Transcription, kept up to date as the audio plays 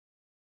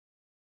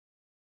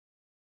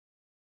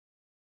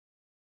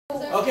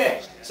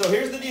Okay, so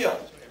here's the deal.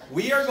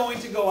 We are going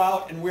to go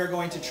out and we're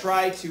going to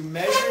try to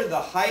measure the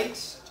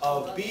height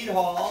of Bede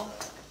Hall,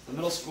 the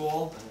middle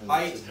school,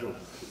 height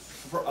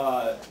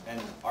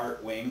and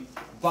art wing,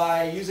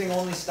 by using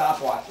only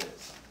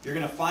stopwatches. You're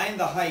going to find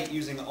the height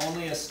using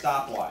only a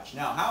stopwatch.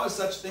 Now, how is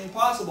such a thing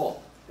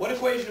possible? What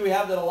equation do we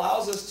have that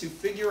allows us to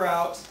figure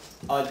out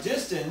a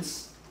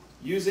distance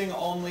using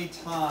only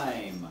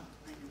time?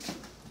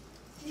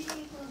 D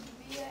equals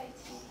VIT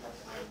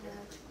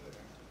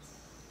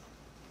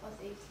plus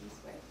AT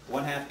squared.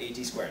 1/2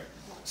 AT squared.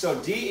 So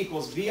D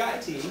equals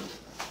VIT.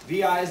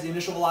 VI is the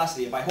initial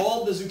velocity. If I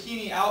hold the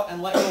zucchini out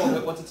and let go of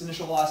it, what's its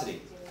initial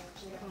velocity?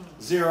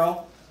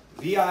 0.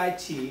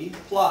 VIT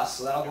plus,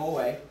 so that'll go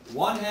away,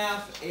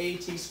 1/2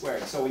 AT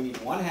squared. So we need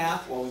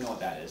 1/2, well we know what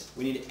that is.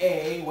 We need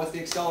A, what's the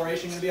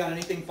acceleration going to be on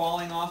anything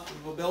falling off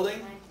of a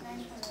building?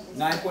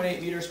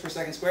 9.8 meters per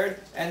second squared.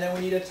 And then we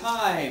need a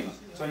time.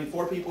 So I need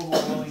 4 people who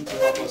are willing to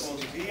help us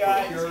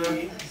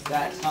procure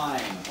that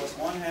time. Plus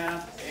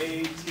 1/2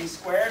 AT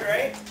squared,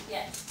 right?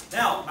 Yes.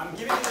 Now, I'm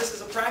giving you this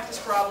as a practice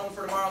problem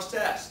for tomorrow's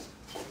test.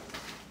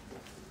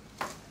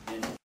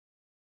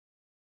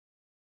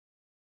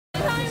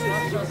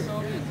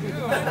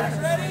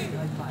 Ready?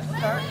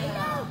 Start.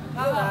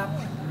 Hold up.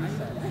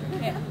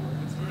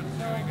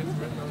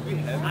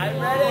 I'm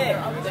ready.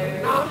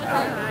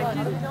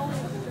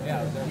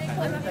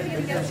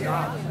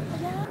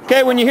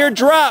 Okay, when you hear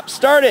drop,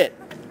 start it.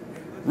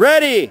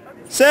 Ready,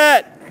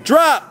 set,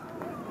 drop.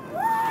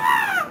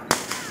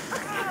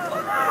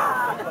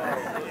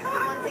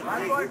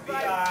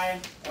 VI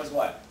was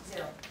what?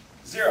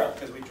 0,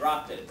 because we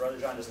dropped it. Brother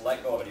John just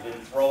let go of it. He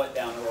didn't throw it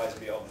down, otherwise it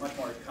would be a much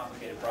more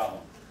complicated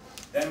problem.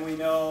 Then we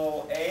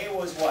know A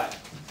was what?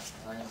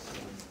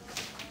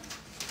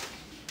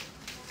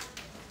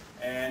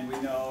 And we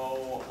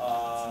know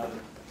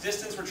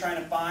distance we're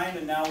trying to find,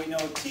 and now we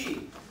know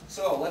T.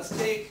 So let's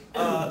take,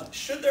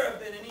 should there have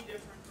been any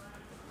difference?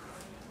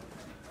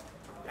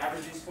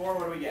 Average these 4,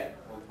 what do we get?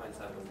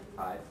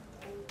 1.75.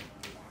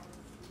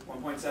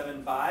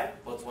 1.75?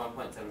 Well, it's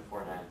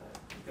 1.749.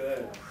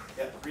 Good.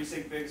 Yep, 3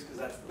 sig figs because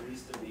that's the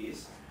least of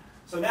these.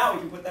 So now we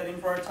can put that in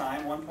for our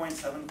time,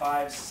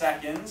 1.75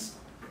 seconds.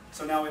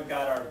 So now we've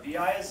got our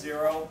VI is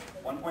 0,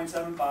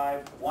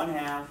 1.75,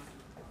 1/2,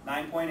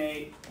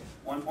 9.8,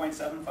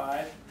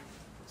 1.75.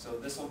 So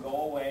this will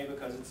go away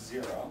because it's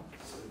 0.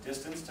 So the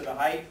distance to the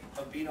height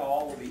of Bede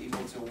Hall will be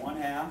equal to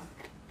 1/2,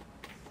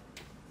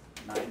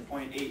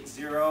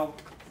 9.80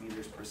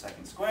 meters per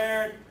second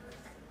squared,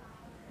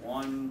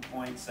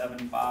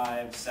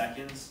 1.75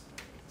 seconds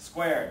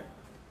squared.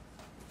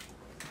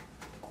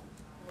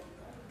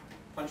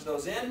 Punch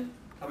those in.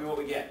 Tell me what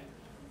we get.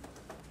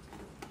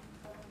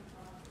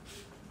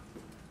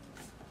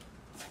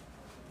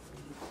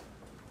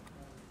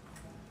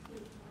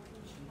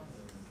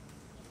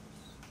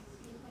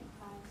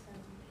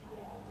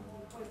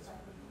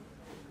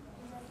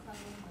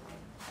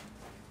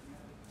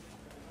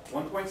 Oh,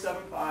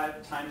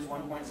 1.75 times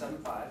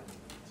 1.75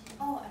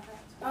 Oh, I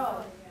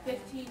forgot.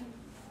 15.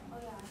 Oh,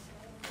 yeah.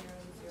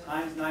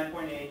 times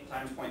 9.8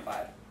 times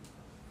 0.5.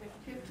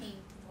 15.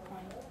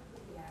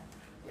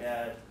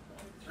 Yeah,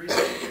 3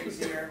 sig figs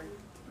here,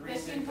 3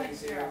 sig 15.0.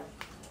 figs here.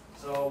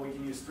 So we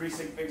can use 3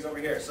 sig figs over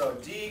here. So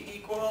D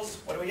equals,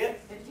 what do we get?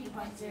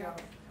 15.0.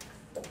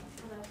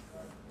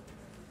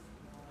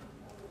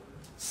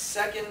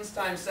 Seconds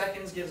times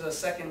seconds gives us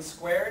seconds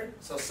squared.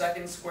 So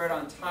seconds squared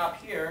on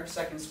top here,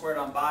 seconds squared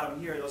on bottom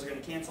here, those are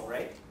going to cancel,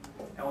 right?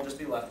 And we'll just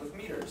be left with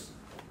meters.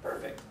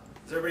 Perfect.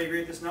 Does everybody agree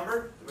with this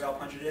number? Did we all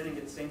punch it in and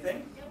get the same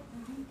thing? Yep.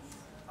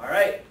 All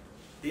right.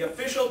 The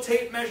official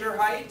tape measure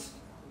height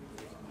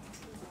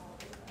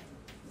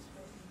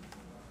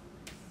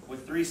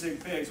with 3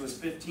 sig figs was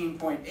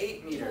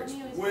 15.8 meters.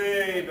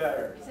 Way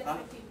better. You said Huh?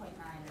 15.9.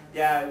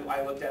 Yeah,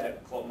 I looked at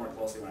it more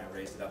closely when I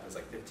raised it up. It was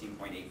like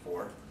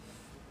 15.84.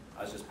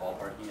 I was just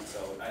ballparking it,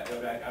 so I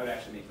would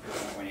actually make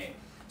 15.8.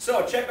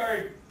 So check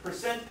our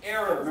percent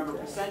error. Remember,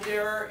 percent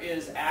error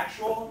is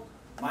actual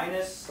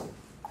minus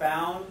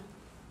found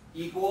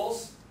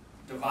equals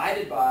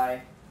divided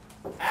by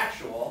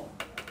actual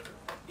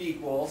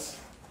equals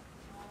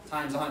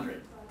times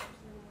 100.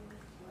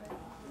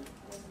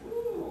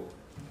 Ooh.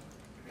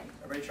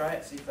 Everybody try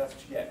it, see if that's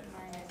what you get.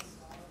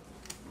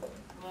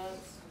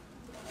 Minus.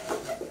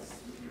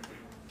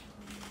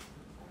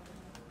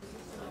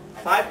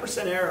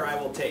 5% error I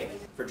will take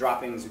for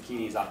dropping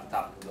zucchinis off the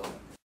top of the building.